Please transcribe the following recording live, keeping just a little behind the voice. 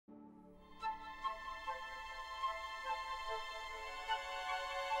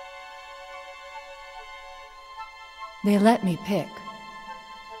They let me pick.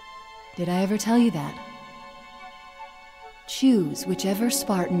 Did I ever tell you that? Choose whichever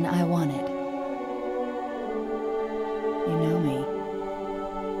Spartan I wanted. You know me.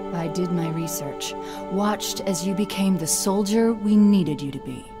 I did my research, watched as you became the soldier we needed you to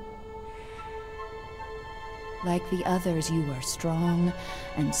be. Like the others, you were strong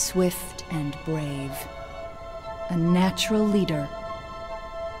and swift and brave. A natural leader.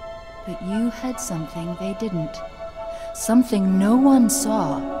 But you had something they didn't. Something no one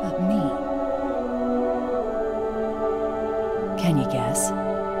saw but me. Can you guess?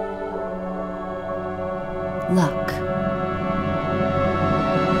 Luck.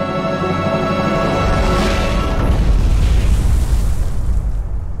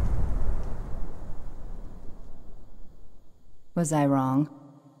 Was I wrong?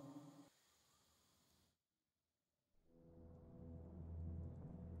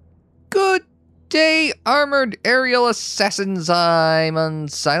 Good day, armored aerial assassins. I'm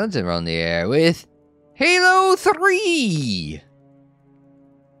Unsilent and we're on the air with Halo 3!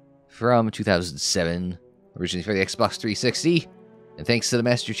 From 2007, originally for the Xbox 360, and thanks to the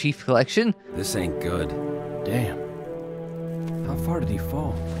Master Chief Collection. This ain't good. Damn. How far did he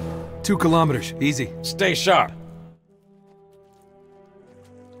fall? 2 kilometers, easy. Stay sharp.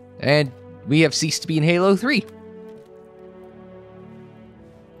 And we have ceased to be in Halo 3.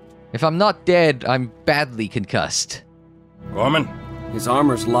 If I'm not dead, I'm badly concussed. Gorman? His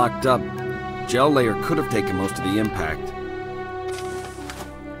armor's locked up. Gel layer could have taken most of the impact.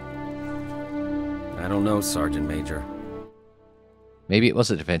 I don't know, Sergeant Major. Maybe it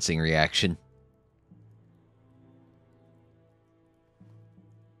was a defensing reaction.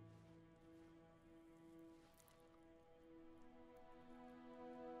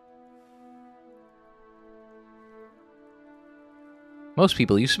 Most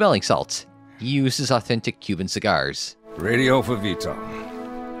people use smelling salts. He uses authentic Cuban cigars. Radio for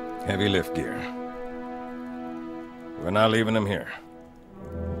VTOL. Heavy lift gear. We're not leaving him here.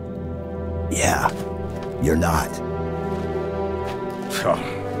 Yeah, you're not.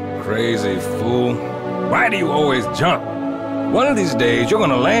 Oh, crazy fool. Why do you always jump? One of these days, you're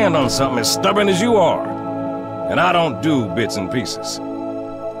gonna land on something as stubborn as you are. And I don't do bits and pieces.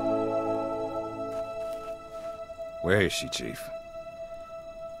 Where is she, Chief?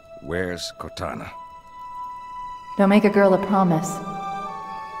 Where's Cortana? Don't make a girl a promise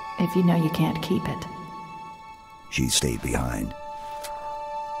if you know you can't keep it. She stayed behind.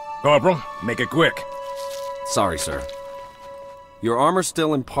 Corporal, make it quick. Sorry, sir. Your armor's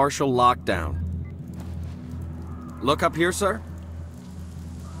still in partial lockdown. Look up here, sir.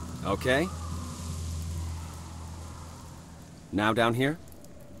 Okay. Now down here?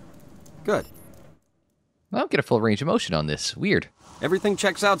 Good. I don't get a full range of motion on this. Weird. Everything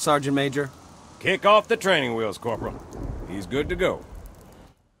checks out, Sergeant Major. Kick off the training wheels, Corporal. He's good to go.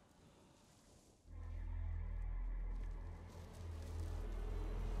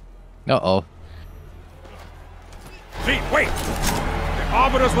 Uh-oh. Chief, wait! The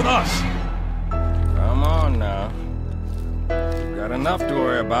Arbiter's with us! Come on now. We've got enough to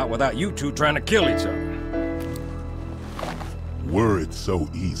worry about without you two trying to kill each other. Were it so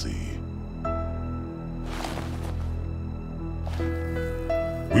easy.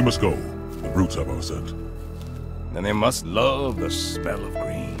 We must go. The brutes have our scent. Then they must love the smell of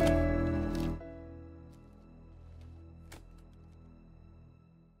green.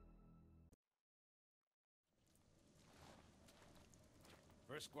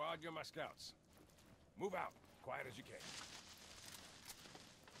 First squad, you're my scouts. Move out, quiet as you can.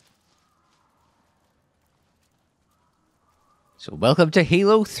 So welcome to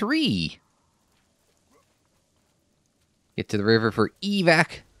Halo 3. Get to the river for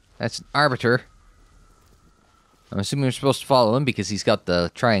evac. That's an arbiter. I'm assuming we're supposed to follow him because he's got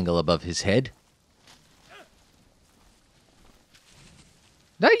the triangle above his head.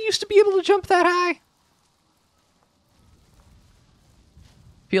 Did I used to be able to jump that high?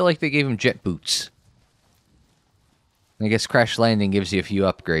 Feel like they gave him jet boots. I guess crash landing gives you a few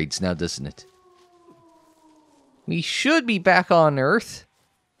upgrades now, doesn't it? We should be back on Earth.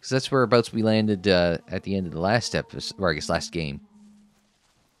 Because that's whereabouts we landed at the end of the last episode, or I guess last game.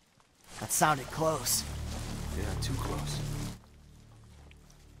 That sounded close. Yeah, too close.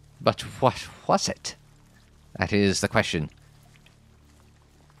 But what was it? That is the question.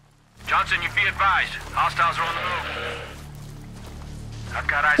 Johnson, you be advised. Hostiles are on the move. I've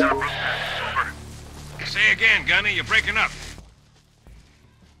got eyes on a brute pack. Over. Say again, Gunny, you're breaking up.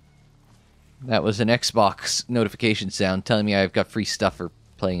 That was an Xbox notification sound telling me I've got free stuff for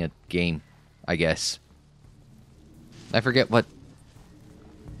playing a game, I guess. I forget what...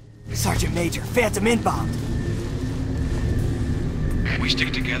 Sergeant Major, Phantom inbound. We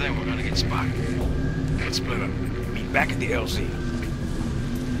stick together and we're gonna get spotted. Let's split up. Meet back at the LZ.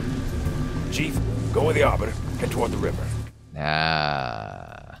 Chief, go with the Arbiter. Head toward the river.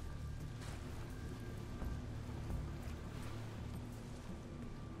 Ah.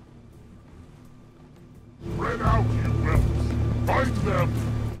 Spread out, you rebels. Find them.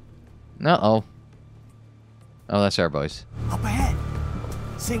 Uh-oh. Oh, that's our boys. Up ahead.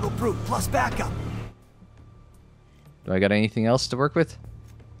 Single brute plus backup. Do I got anything else to work with?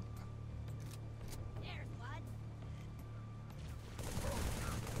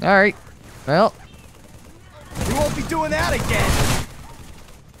 Alright. Well. We won't be doing that again.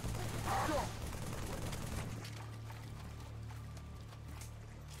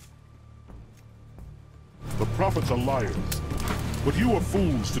 The prophets are liars, but you are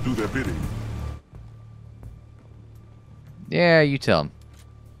fools to do their bidding. Yeah, you tell them.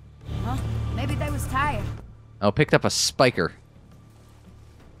 Huh? Maybe they was tired. Oh, picked up a spiker.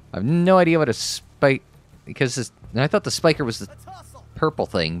 I have no idea what a spike... Because I thought the spiker was the purple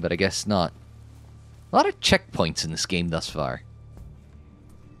thing, but I guess not. A lot of checkpoints in this game thus far.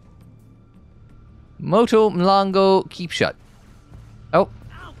 Moto Mlongo, keep shut. Oh.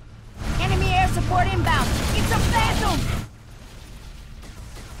 Enemy air support inbound. It's a phantom!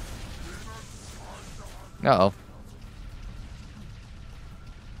 Uh-oh.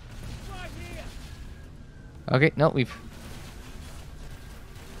 Okay, no, we've...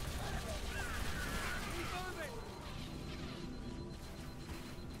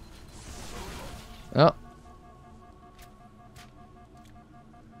 Oh.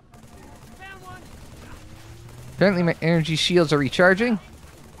 Apparently my energy shields are recharging.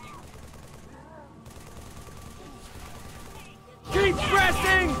 Keep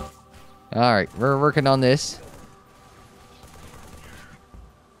pressing! Alright, we're working on this.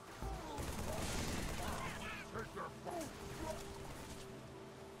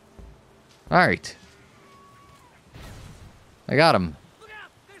 Alright. I got him.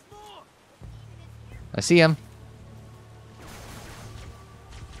 I see him.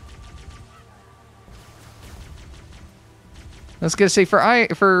 I was gonna say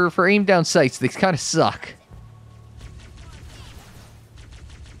for aim down sights, they kind of suck.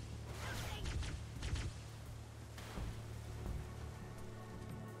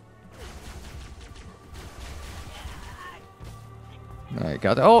 Alright,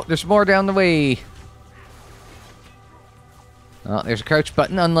 got that. Oh, there's more down the way. Oh, there's a crouch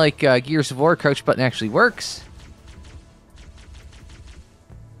button. Unlike Gears of War, crouch button actually works.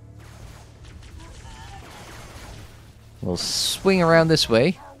 We'll swing around this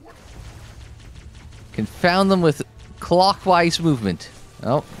way. Confound them with clockwise movement.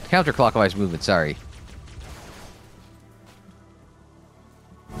 Oh, counterclockwise movement, sorry.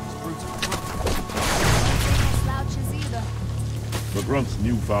 The Grunt's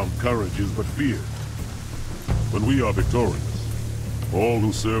newfound courage is but fear. When we are victorious, all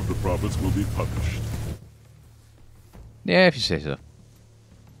who serve the prophets will be punished. Yeah, if you say so.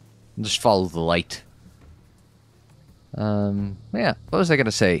 Just follow the light. Yeah, what was I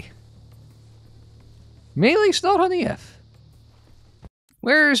gonna say? Melee's not on the F.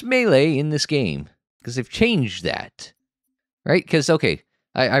 Where's Melee in this game? Because they've changed that. Right? Because, okay,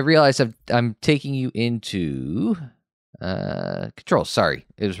 I realize I'm taking you into... control, sorry.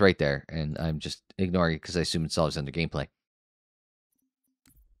 It was right there, and I'm just ignoring it because I assume it's always under gameplay.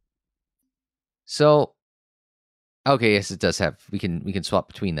 So, okay, yes, it does have. We can swap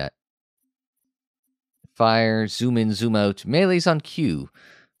between that. Fire, zoom in, zoom out. Melee's on Q.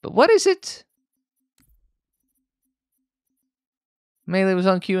 But what is it? Melee was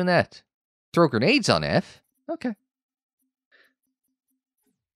on Q in that. Throw grenades on F? Okay.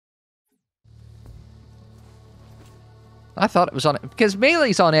 I thought it was on... Because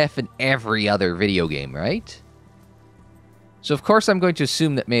Melee's on F in every other video game, right? So of course I'm going to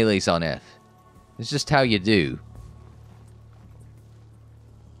assume that Melee's on F. It's just how you do.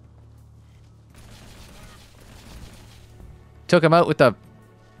 Took him out with the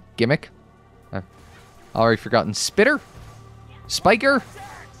gimmick. I've already forgotten. Spitter? Spiker?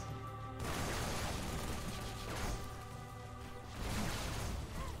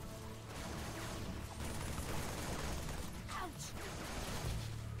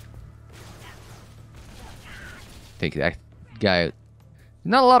 Take that guy out.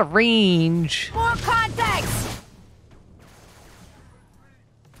 Not a lot of range. More contacts!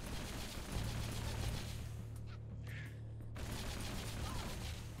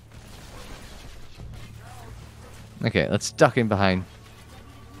 Okay, let's duck in behind.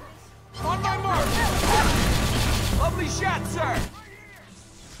 On my mark! Lovely shot, sir!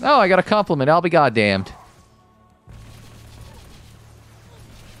 Oh, I got a compliment. I'll be goddamned.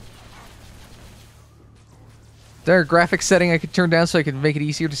 there a graphics setting I could turn down so I could make it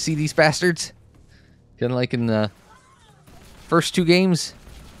easier to see these bastards? Kind of like in the first 2 games.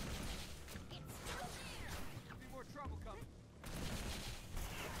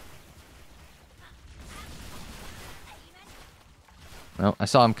 Oh, I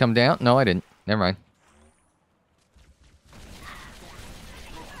saw him come down. No, I didn't. Never mind.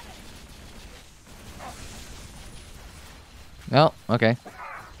 Oh, okay.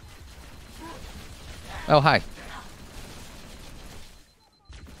 Oh, hi.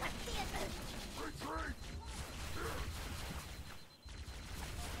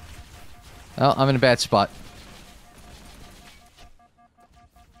 Oh, I'm in a bad spot.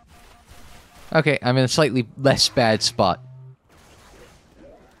 Okay, I'm in a slightly less bad spot.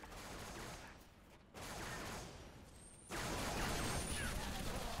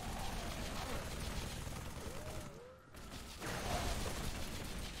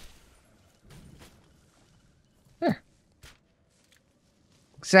 There.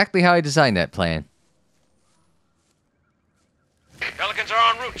 Exactly how I designed that plan. Pelicans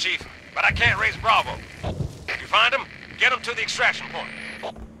are en route, Chief, but I can't raise Bravo. If you find them, get them to the extraction point.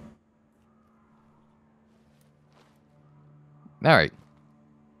 Alright.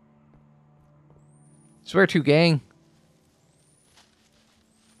 Swear to, gang.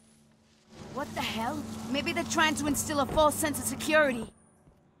 What the hell? Maybe they're trying to instill a false sense of security.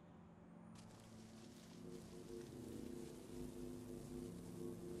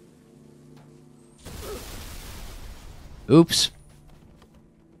 Oops.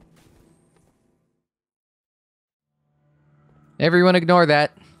 Everyone ignore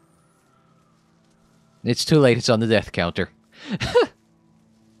that. It's too late, it's on the death counter.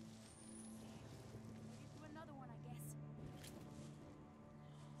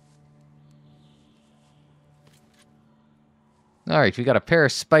 Alright, we got a pair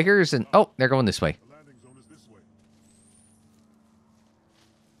of spikers and... Oh, they're going this way. The landing zone is this way.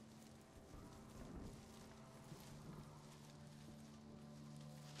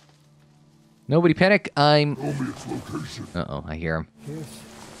 Nobody panic, I'm... Show me its location. Uh-oh, I hear him. Kiss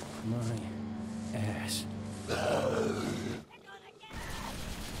my ass.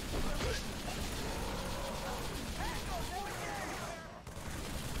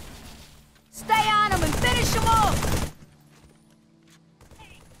 Stay on them and finish them off!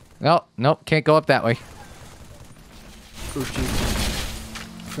 Oh, nope, can't go up that way. Uchi.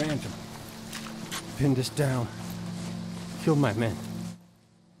 Phantom. Pinned us down. Killed my men.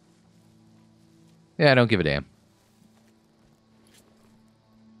 Yeah, I don't give a damn.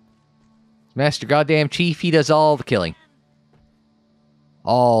 Master Goddamn Chief, he does all the killing.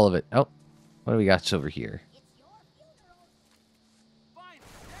 All of it. Oh, what do we got over here?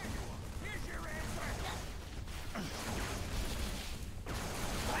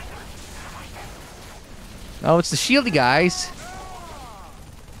 Oh, it's the shieldy guys.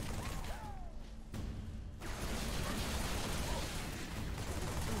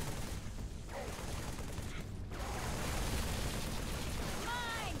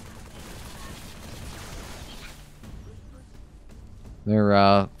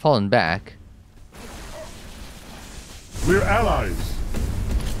 They're falling back. We're allies.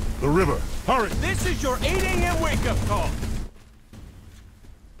 The river. Hurry. This is your 8 a.m. wake-up call.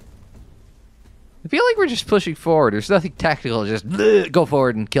 I feel like we're just pushing forward. There's nothing tactical. Just go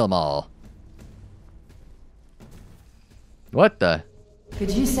forward and kill them all. What the?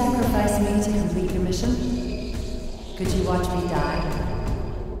 Could you sacrifice me to complete your mission? Could you watch me die?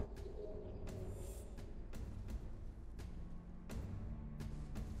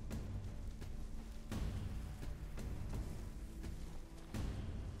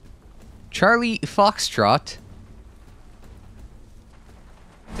 Charlie Foxtrot.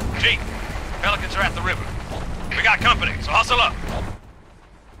 Chief, Pelicans are at the river. We got company, so hustle up.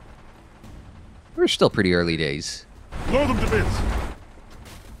 We're still pretty early days. Blow them to bits.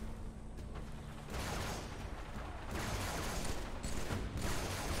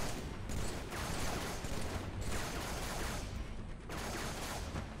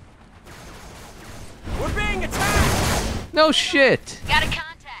 We're being attacked! No shit. Got a contact.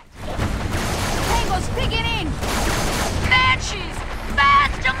 Tango's digging in! Banshees!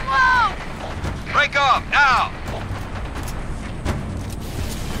 Fast and low! Break off, now!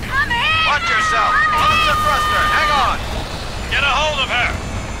 I'm hit! Watch yourself! Off the thruster! Hang on! Get a hold of her!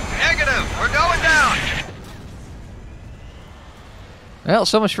 Negative! We're going down! Well,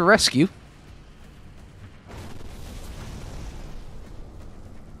 so much for rescue.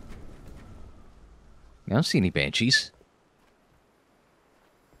 I don't see any banshees.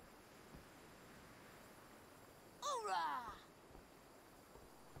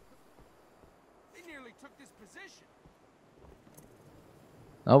 They nearly took this position.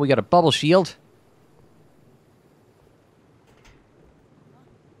 Oh, we got a bubble shield.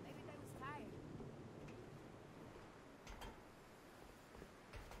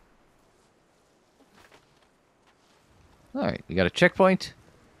 Alright, we got a checkpoint.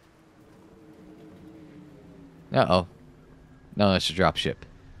 Uh-oh. No, that's a dropship.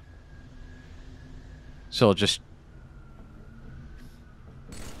 So I'll just...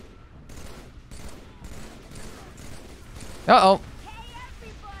 Uh-oh.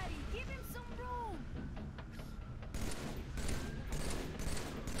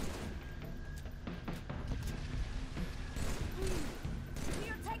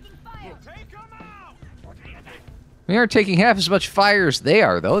 We aren't taking half as much fire as they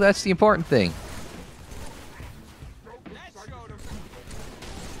are, though. That's the important thing.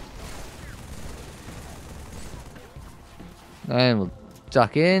 And we'll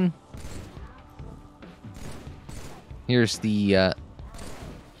duck in. Here's the,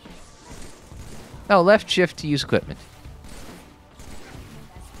 Oh, left shift to use equipment.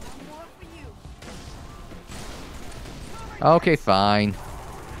 Okay, fine.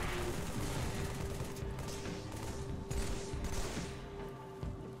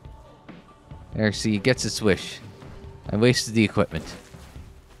 There, see, it gets its wish. I wasted the equipment.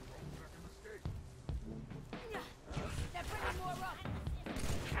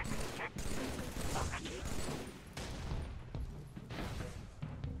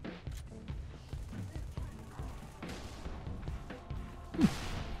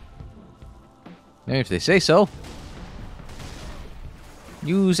 If they say so.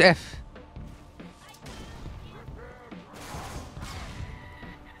 Use F.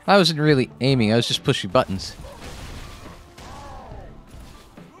 I wasn't really aiming, I was just pushing buttons.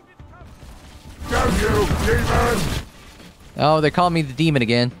 Down you, demon! Oh, they're calling me the demon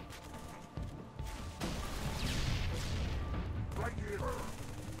again.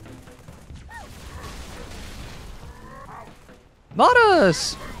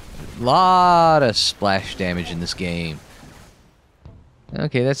 Lot of splash damage in this game.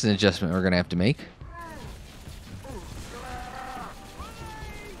 Okay, that's an adjustment we're gonna have to make.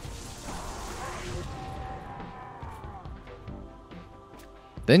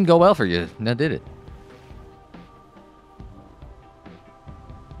 Didn't go well for you, now did it?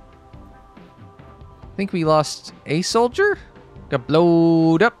 I think we lost a soldier? Got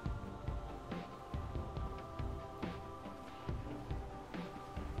blowed up.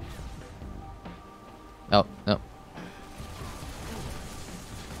 Oh, no.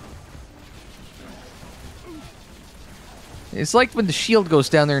 It's like when the shield goes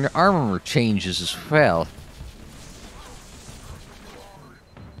down there and the armor changes as well.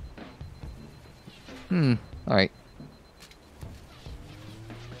 Alright.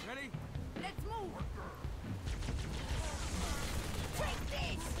 Ready? Let's move. Take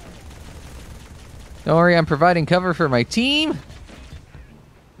this. Don't worry, I'm providing cover for my team.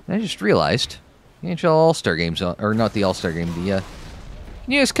 I just realized. The NHL All-Star game's on, or not the All-Star game, the,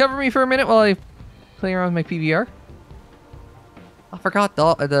 Can you guys cover me for a minute while I play around with my PVR? I forgot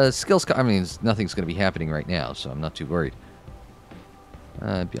the skills, I mean, nothing's going to be happening right now, so I'm not too worried. Be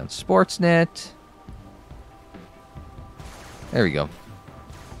on Sportsnet. There we go.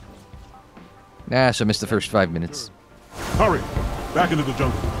 So I missed the first 5 minutes. Hurry! Back into the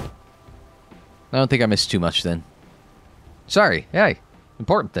jungle. I don't think I missed too much then. Sorry, hey,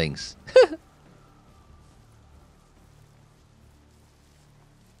 important things.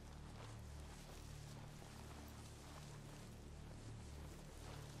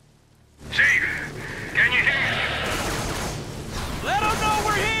 Chief, can you hear me? Let them know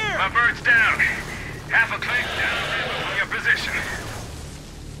we're here! My bird's down. Half a click downriver from your position.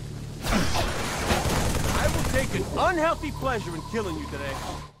 I will take an unhealthy pleasure in killing you today.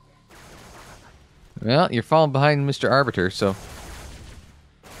 Well, you're falling behind Mr. Arbiter, so...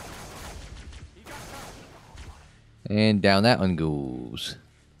 And down that one goes.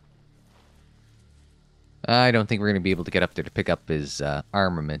 I don't think we're going to be able to get up there to pick up his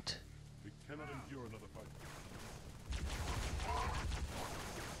armament. We cannot endure another fight.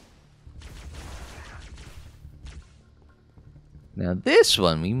 Now this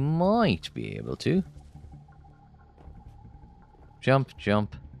one we might be able to. Jump,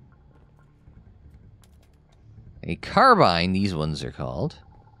 jump. A carbine, these ones are called.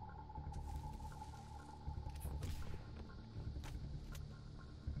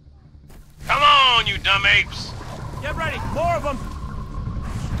 Come on, you dumb apes! Get ready, more of them!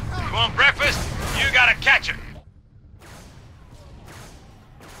 You want breakfast? You gotta catch it!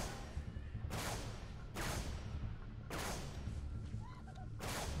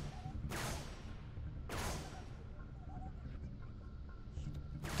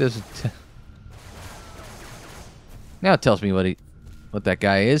 Doesn't... Now it tells me what that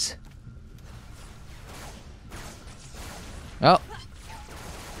guy is. Oh.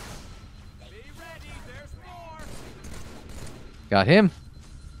 Got him.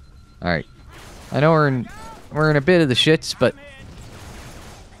 Alright. I know we're in a bit of the shits, but...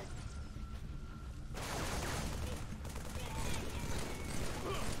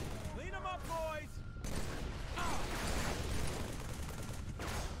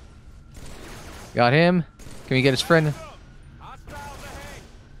 Got him. Can we get his friend?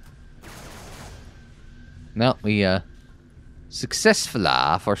 No, we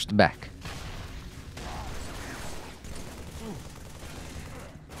successfully forced him back.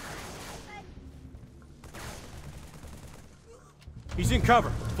 He's in cover.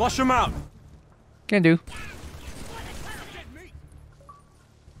 Flush him out. Can do.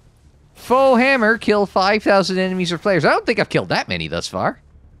 Full hammer, kill 5,000 enemies or players. I don't think I've killed that many thus far.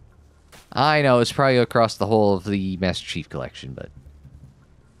 I know, it's probably across the whole of the Master Chief Collection, but...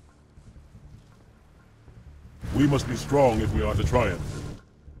 We must be strong if we are to triumph.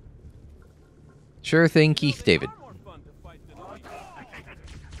 Sure thing, Keith David.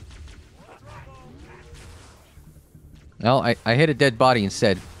 No, I hit a dead body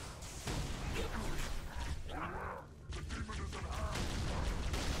instead.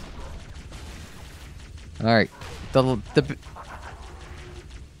 Alright.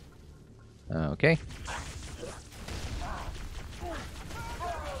 Okay.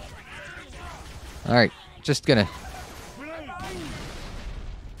 Alright, just gonna...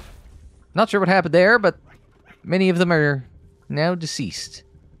 Not sure what happened there, but many of them are now deceased.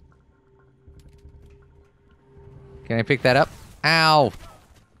 Can I pick that up? Ow!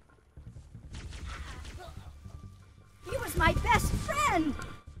 He was my best friend!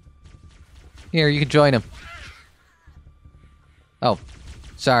 Here, you can join him. Oh,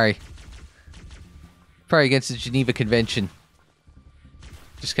 sorry. Probably against the Geneva Convention.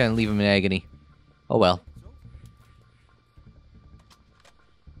 Just kind of leave him in agony. Oh well.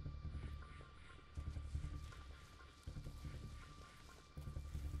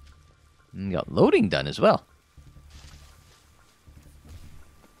 And got loading done as well.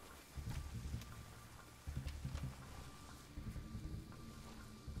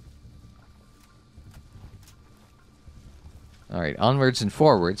 Alright, onwards and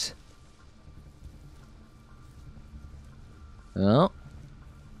forwards. Oh.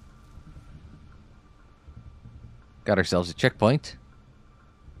 Got ourselves a checkpoint.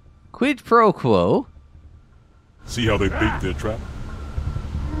 Quid pro quo. See how they bait their trap?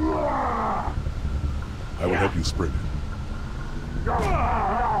 I will help you spring it.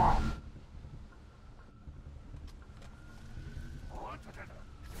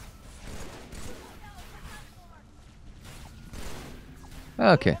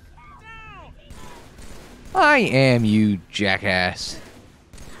 Okay. I am, you jackass.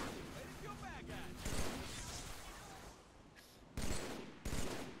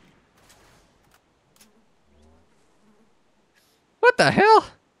 What the hell?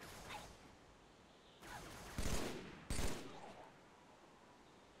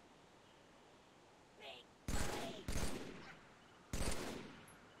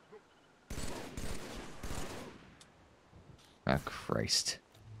 Oh, Christ.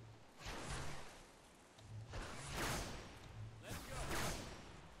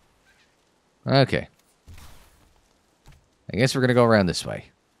 Okay. I guess we're gonna go around this way.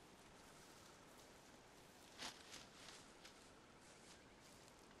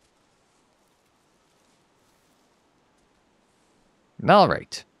 All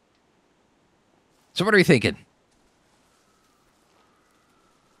right. So what are we thinking?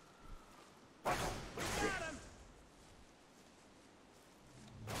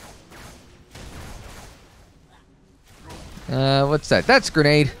 What's that? That's a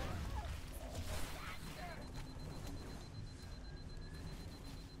grenade.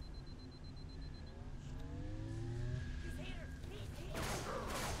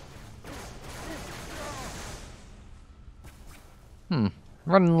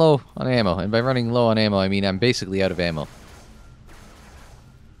 Running low on ammo. And by running low on ammo, I mean I'm basically out of ammo.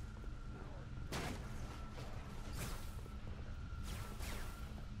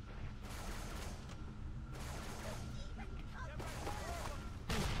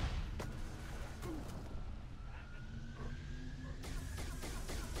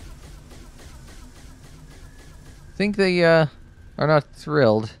 I think they are not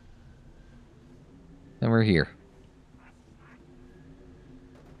thrilled. And we're here.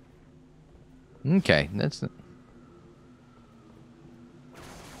 Okay, that's...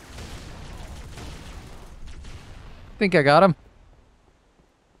 think I got him.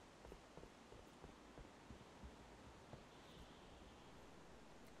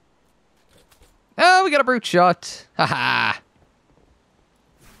 Oh, we got a brute shot. Haha.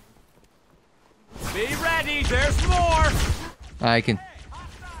 Be ready, there's more! I can...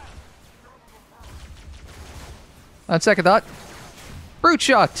 On second thought. Brute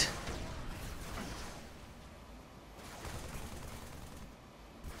shot.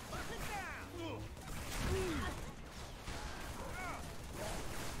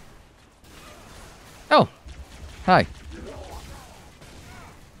 Oh. Hi.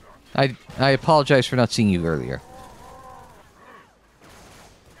 I apologize for not seeing you earlier.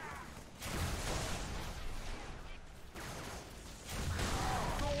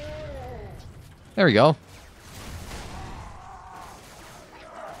 There we go.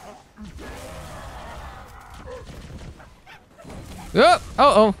 Oh,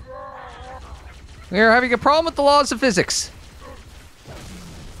 uh-oh. We're having a problem with the laws of physics.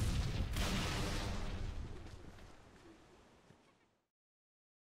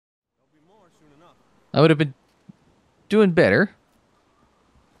 I would have been doing better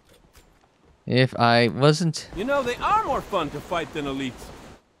if I wasn't... You know, they are more fun to fight than elites.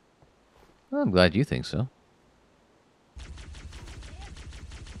 Well, I'm glad you think so.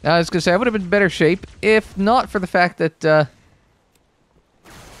 I was going to say, I would have been in better shape if not for the fact that...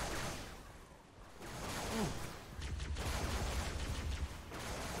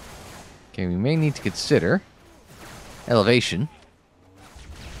 Okay, we may need to consider elevation.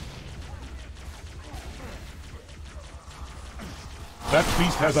 That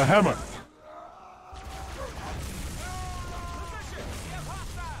beast has a hammer.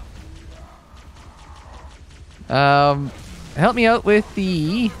 Help me out with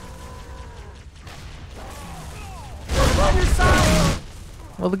the...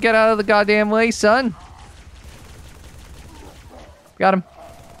 Well, get out of the goddamn way, son. Got him.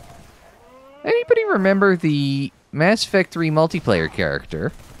 Anybody remember the Mass Effect 3 multiplayer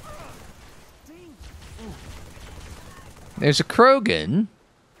character? There's a Krogan.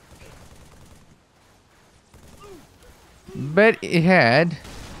 But it had...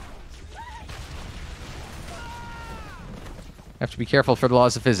 Have to be careful for the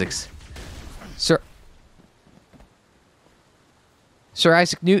laws of physics. Sir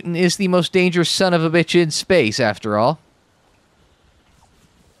Isaac Newton is the most dangerous son of a bitch in space, after all.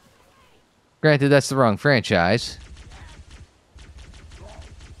 Granted, that's the wrong franchise.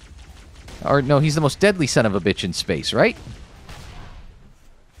 Or, no, he's the most deadly son of a bitch in space, right?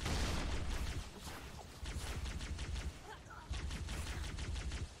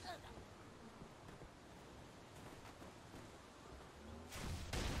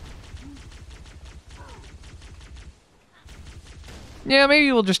 Yeah,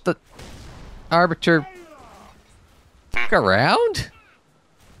 maybe we'll just arbiter around?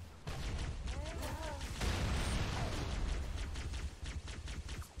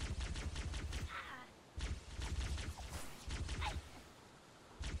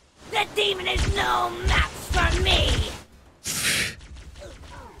 The demon is no match for me!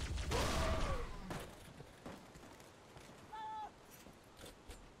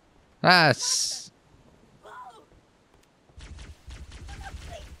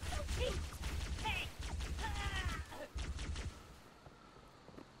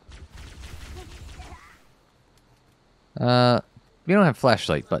 We don't have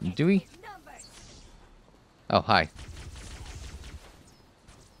flashlight button, do we? Oh, hi.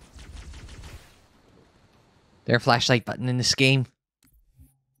 There a flashlight button in this game?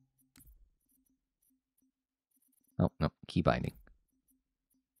 Oh, no. Key binding.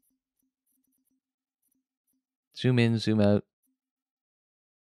 Zoom in, zoom out.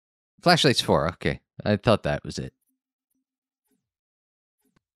 Flashlight's 4, okay. I thought that was it.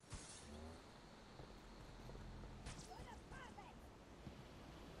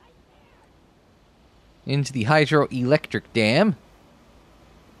 Into the hydroelectric dam.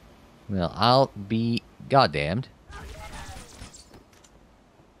 Well, I'll be goddamned.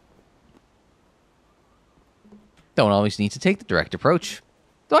 Don't always need to take the direct approach.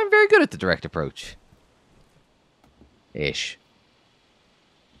 Though I'm very good at the direct approach. Ish.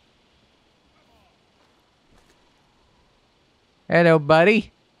 Hello,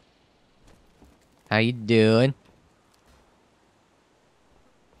 buddy. How you doing?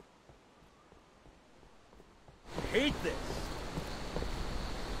 Hate this.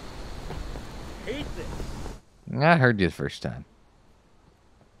 Hate this. I heard you the first time.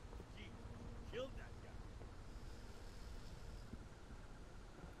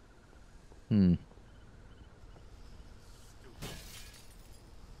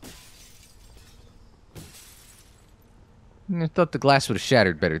 I thought the glass would have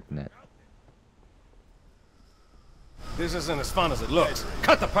shattered better than that. This isn't as fun as it looks.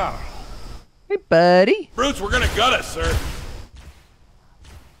 Cut the power. Hey, buddy. Brutes, we're gonna gut us, sir.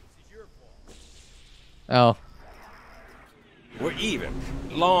 Oh. We're even,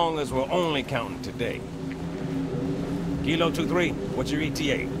 long as we're only counting today. Kilo 2-3, what's your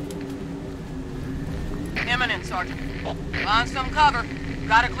ETA? Imminent, Sergeant. Find some cover.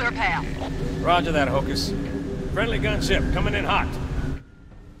 Got a clear path. Roger that, Hocus. Friendly gunship coming in hot.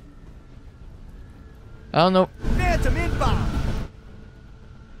 I don't know. Phantom inbound.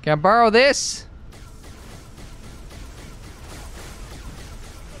 Can I borrow this?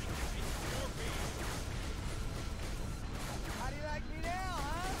 How do you like me now,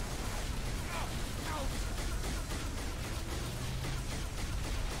 huh?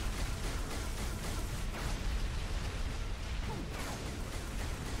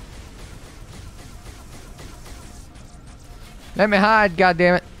 Let me hide,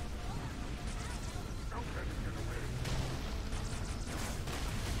 goddammit.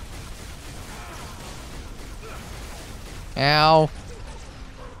 Ow.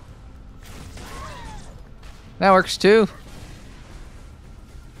 That works too.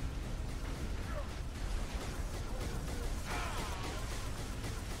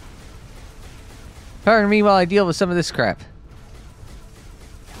 Pardon me while I deal with some of this crap.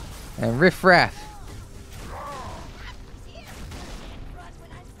 And riff-raff.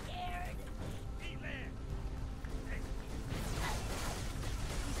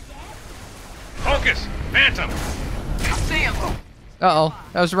 Hocus! Phantom! I see him. Uh-oh,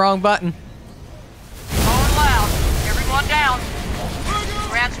 that was the wrong button. Calling loud. Everyone down.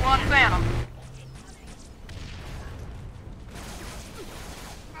 Grants 1 Phantom.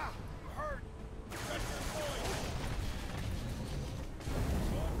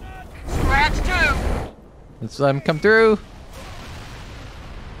 Scratch 2. Let's let him come through.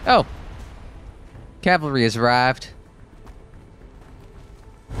 Oh. Cavalry has arrived.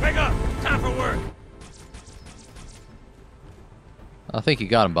 Wake up! Time for work! I think you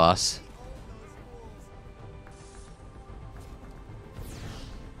got him, boss.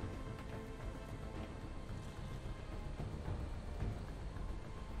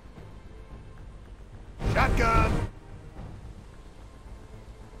 Shotgun.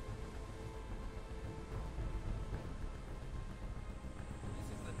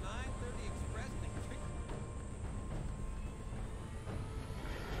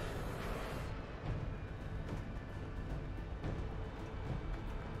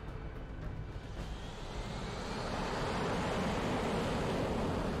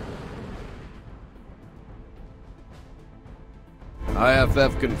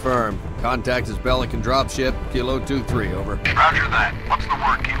 IFF confirmed. Contact is Pelican dropship, Kilo 2-3, over. Roger that. What's the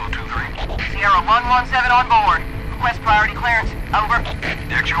word, Kilo 2-3? Sierra 117 on board. Request priority clearance. Over.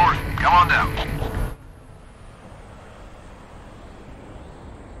 Deck's yours. Come on down.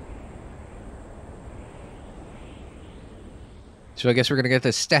 So I guess we're gonna get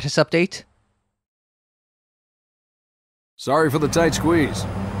the status update. Sorry for the tight squeeze.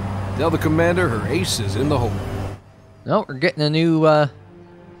 Tell the commander her ace is in the hole. No, we're getting a new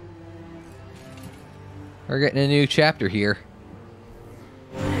chapter here.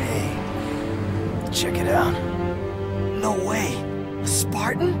 Hey, check it out. No way. A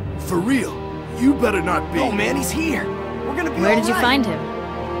Spartan? For real. You better not be. Oh man, he's here. We're gonna be Where did you alright. find him?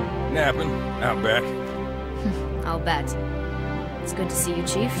 Napping, out back. I'll bet. It's good to see you,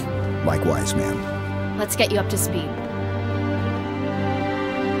 Chief. Likewise, ma'am. Let's get you up to speed.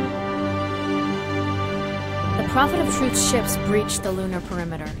 The Prophet of Truth's ships breached the lunar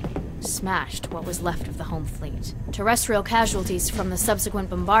perimeter, smashed what was left of the home fleet. Terrestrial casualties from the subsequent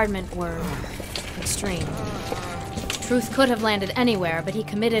bombardment were extreme. Truth could have landed anywhere, but he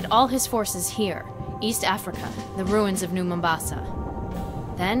committed all his forces here, East Africa, the ruins of New Mombasa.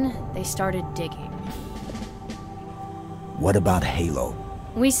 Then they started digging. What about Halo?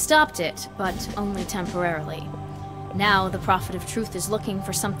 We stopped it, but only temporarily. Now the Prophet of Truth is looking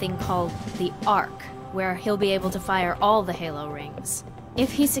for something called the Ark, where he'll be able to fire all the Halo rings.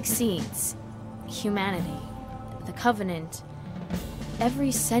 If he succeeds, humanity, the Covenant,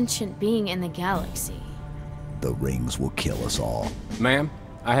 every sentient being in the galaxy. The rings will kill us all. Ma'am,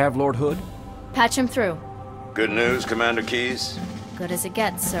 I have Lord Hood. Patch him through. Good news, Commander Keyes? Good as it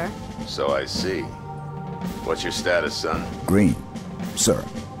gets, sir. So I see. What's your status, son? Green, sir.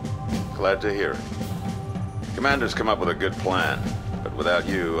 Glad to hear it. Commander's come up with a good plan, but without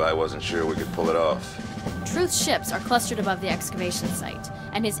you, I wasn't sure we could pull it off. Truth's ships are clustered above the excavation site,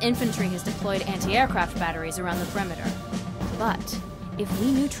 and his infantry has deployed anti-aircraft batteries around the perimeter. But if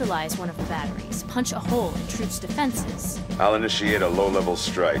we neutralize one of the batteries, punch a hole in Truth's defenses... I'll initiate a low-level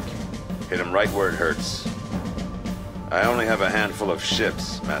strike. Hit him right where it hurts. I only have a handful of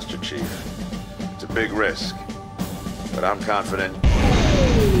ships, Master Chief. It's a big risk, but I'm confident.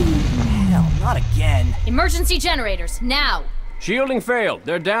 Hell, not again. Emergency generators, now! Shielding failed.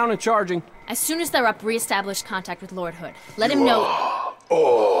 They're down and charging. As soon as they're up, re-establish contact with Lord Hood. Let him know.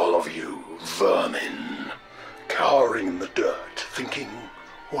 All of you vermin, cowering in the dirt, thinking,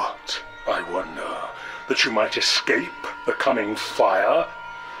 what, I wonder, that you might escape the coming fire?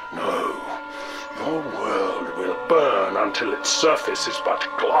 No, your world will burn until its surface is but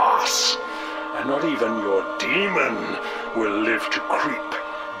glass, and not even your demon will live to creep,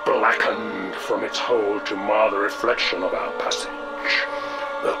 blackened from its hole to mar the reflection of our passage,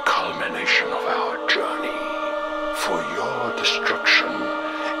 the culmination of our journey. For your destruction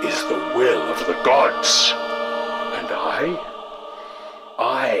is the will of the gods, and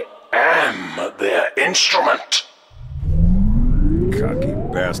I am their instrument. Cocky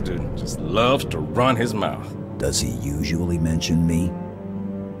bastard just loves to run his mouth. Does he usually mention me?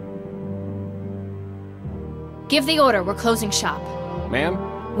 Give the order, we're closing shop. Ma'am?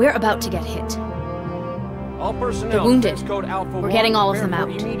 We're about to get hit. All personnel. The wounded. Code Alpha We're getting all of prepare them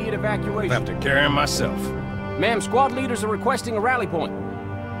for out. Immediate evacuation. I have to carry him myself. Ma'am, squad leaders are requesting a rally point.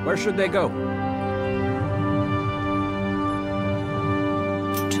 Where should they go?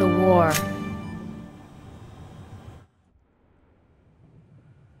 To war.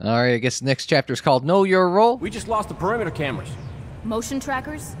 Alright, I guess the next chapter is called Know Your Role. We just lost the perimeter cameras. Motion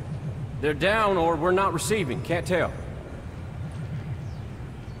trackers? They're down or we're not receiving. Can't tell.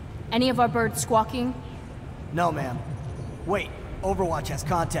 Any of our birds squawking? No, ma'am. Wait, Overwatch has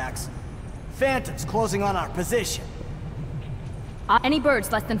contacts. Phantoms closing on our position. Any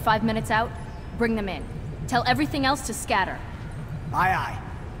birds less than 5 minutes out? Bring them in. Tell everything else to scatter. Aye, aye.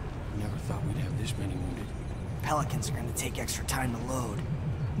 Never thought we'd have this many wounded. Pelicans are gonna take extra time to load.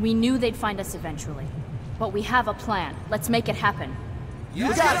 We knew they'd find us eventually. But we have a plan. Let's make it happen.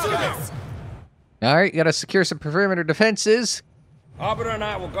 You gotta do this! Alright, gotta secure some perimeter defenses. Arbiter and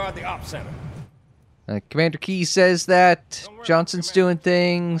I will guard the op center. Commander Key says that. Johnson's doing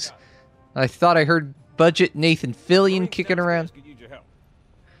things. I thought I heard Budget Nathan Fillion kicking around.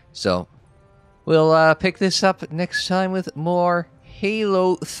 So, we'll pick this up next time with more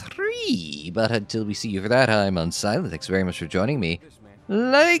Halo 3. But until we see you for that, I'm Unsilent. Thanks very much for joining me.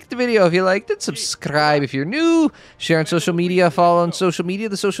 Like the video if you liked it, subscribe if you're new, share on social media, follow on social media.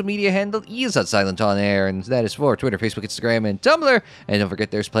 The social media handle is UnsilentOnAir, and that is for Twitter, Facebook, Instagram, and Tumblr. And don't forget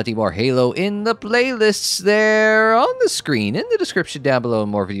there's plenty more Halo in the playlists there on the screen, in the description down below,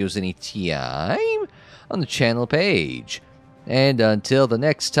 and more videos anytime on the channel page. And until the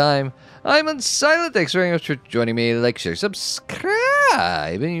next time, I'm Unsilent. Thanks very much for joining me. Like, share,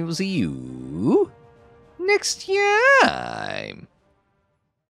 subscribe, and we'll see you next time.